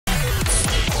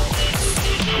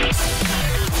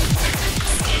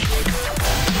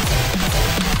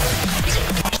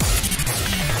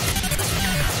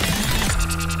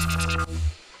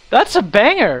That's a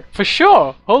banger, for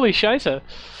sure. Holy scheisse.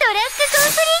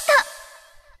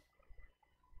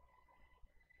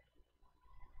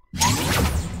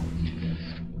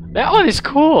 That one is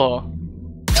cool.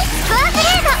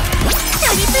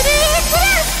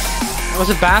 It was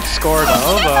a bad score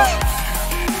though, but...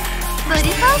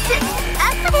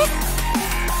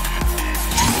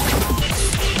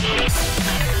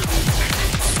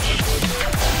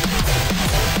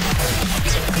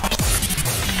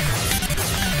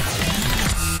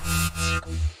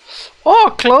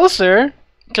 Oh, closer!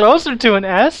 Closer to an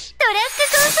S?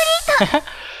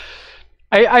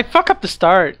 I fuck up the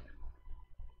start.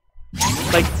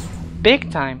 Like,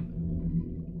 big time.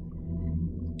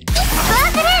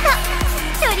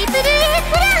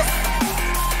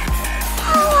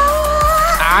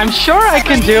 I'm sure I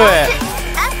can do it.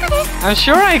 I'm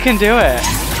sure I can do it.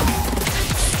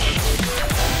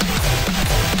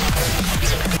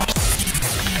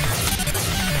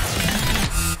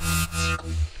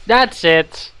 That's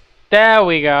it. There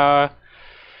we go.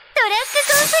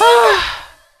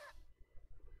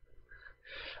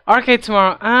 Arcade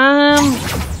tomorrow.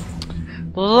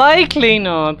 Likely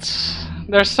not.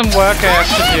 There's some work I have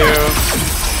to do.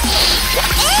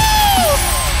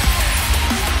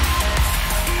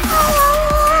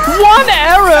 One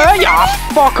error? Yeah,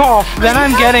 fuck off. Then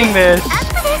I'm getting this.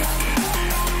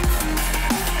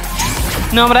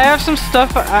 No, but I have some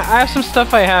stuff. I have some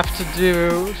stuff I have to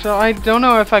do, so I don't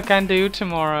know if I can do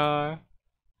tomorrow.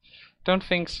 Don't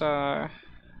think so.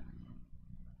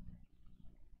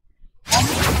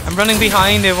 I'm running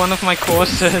behind in one of my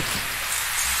courses.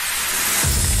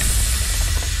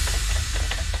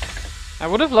 I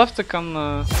would have loved to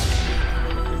come.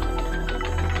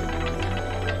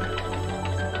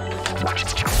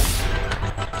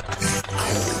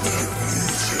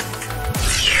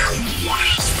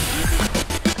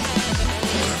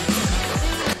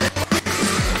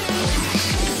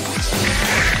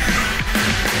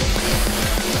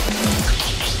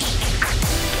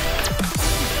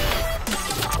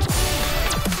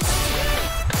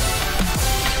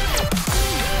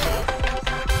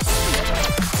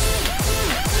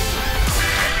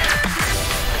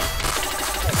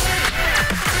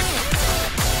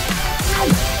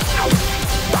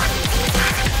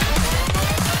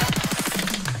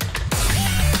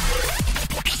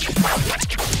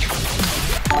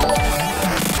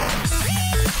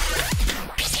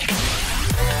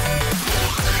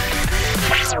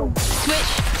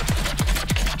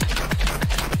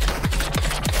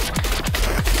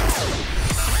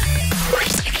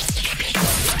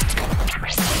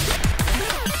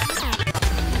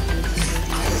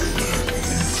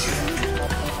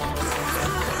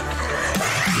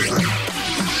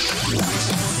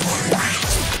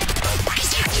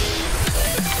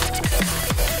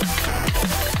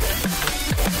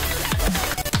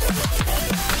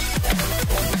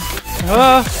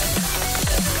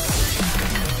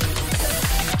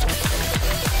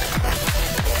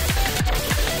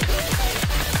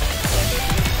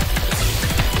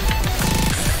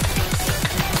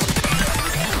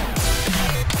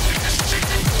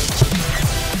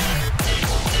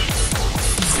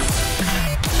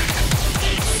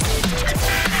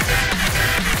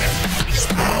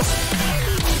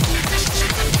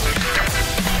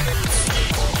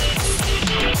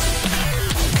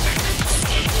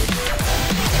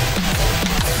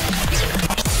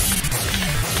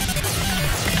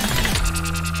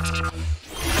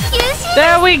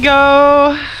 There we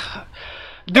go!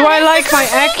 Do I like my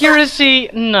accuracy?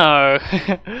 No.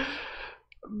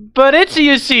 But it's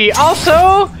UC.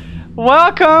 Also,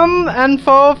 welcome,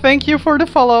 Enfo. Thank you for the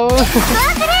follow.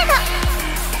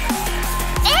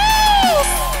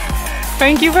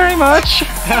 Thank you very much.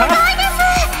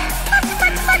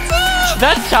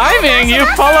 That timing! You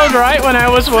followed right when I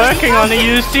was working on the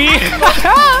UC.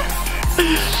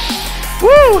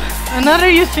 Woo! Another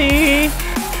UC.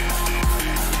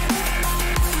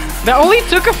 That only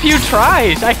took a few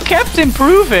tries. I kept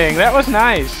improving. That was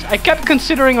nice. I kept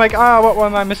considering like, what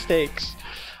were my mistakes?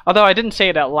 Although I didn't say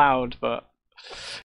it out loud, but...